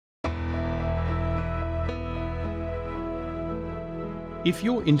If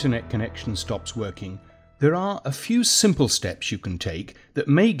your internet connection stops working, there are a few simple steps you can take that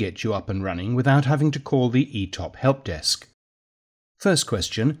may get you up and running without having to call the eTop help desk. First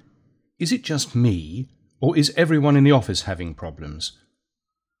question, is it just me, or is everyone in the office having problems?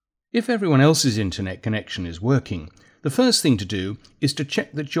 If everyone else's internet connection is working, the first thing to do is to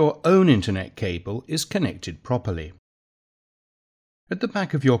check that your own internet cable is connected properly. At the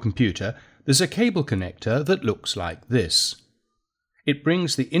back of your computer, there's a cable connector that looks like this. It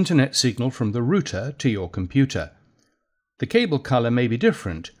brings the internet signal from the router to your computer. The cable color may be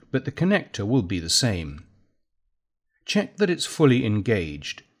different, but the connector will be the same. Check that it's fully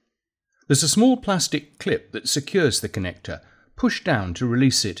engaged. There's a small plastic clip that secures the connector. Push down to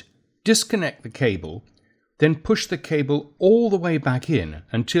release it. Disconnect the cable, then push the cable all the way back in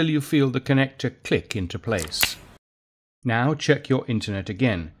until you feel the connector click into place. Now check your internet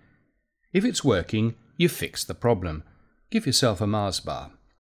again. If it's working, you've fixed the problem. Give yourself a Mars bar.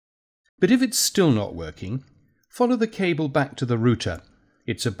 But if it's still not working, follow the cable back to the router.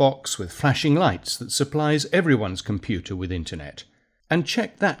 It's a box with flashing lights that supplies everyone's computer with internet. And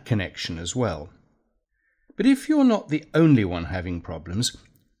check that connection as well. But if you're not the only one having problems,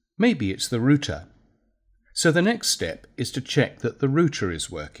 maybe it's the router. So the next step is to check that the router is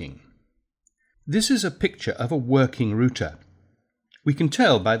working. This is a picture of a working router. We can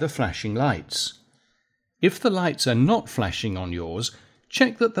tell by the flashing lights. If the lights are not flashing on yours,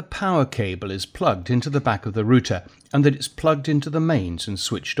 check that the power cable is plugged into the back of the router and that it's plugged into the mains and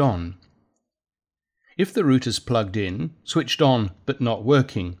switched on. If the router's plugged in, switched on, but not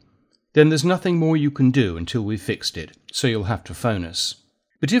working, then there's nothing more you can do until we've fixed it, so you'll have to phone us.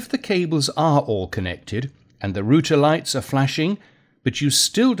 But if the cables are all connected and the router lights are flashing, but you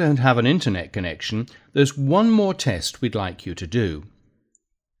still don't have an internet connection, there's one more test we'd like you to do.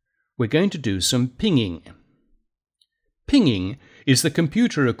 We're going to do some pinging. Pinging is the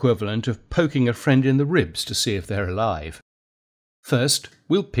computer equivalent of poking a friend in the ribs to see if they're alive. First,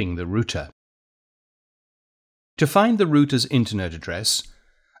 we'll ping the router. To find the router's internet address,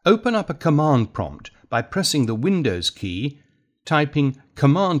 open up a command prompt by pressing the Windows key, typing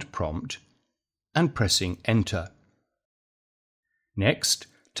command prompt, and pressing Enter. Next,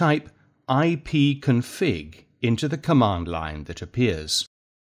 type ipconfig into the command line that appears.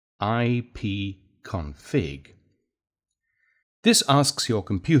 ipconfig. This asks your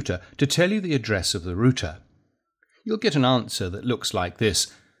computer to tell you the address of the router. You'll get an answer that looks like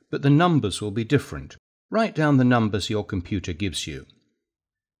this, but the numbers will be different. Write down the numbers your computer gives you.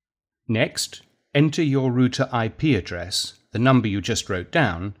 Next, enter your router IP address, the number you just wrote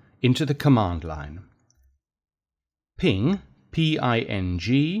down, into the command line. Ping,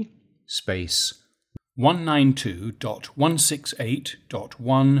 P-I-N-G, space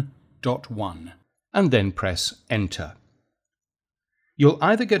 192.168.1.1, and then press Enter. You'll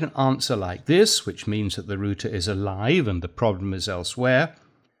either get an answer like this, which means that the router is alive and the problem is elsewhere,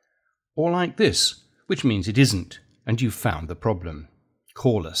 or like this, which means it isn't, and you've found the problem.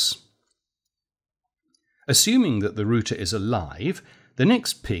 Call us. Assuming that the router is alive, the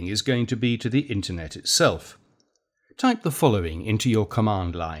next ping is going to be to the internet itself. Type the following into your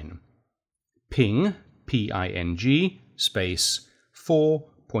command line. Ping, P-I-N-G, space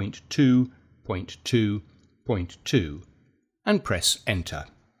 4.2.2.2, and press Enter.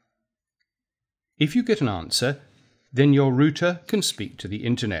 If you get an answer, then your router can speak to the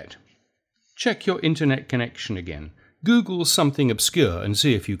internet. Check your internet connection again. Google something obscure and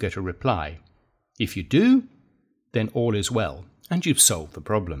see if you get a reply. If you do, then all is well, and you've solved the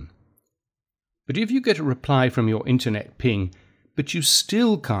problem. But if you get a reply from your internet ping, but you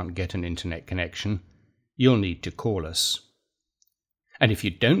still can't get an internet connection, you'll need to call us. And if you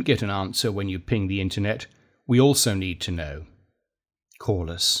don't get an answer when you ping the internet, we also need to know.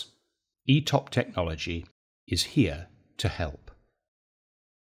 Call us. eTop Technology is here to help.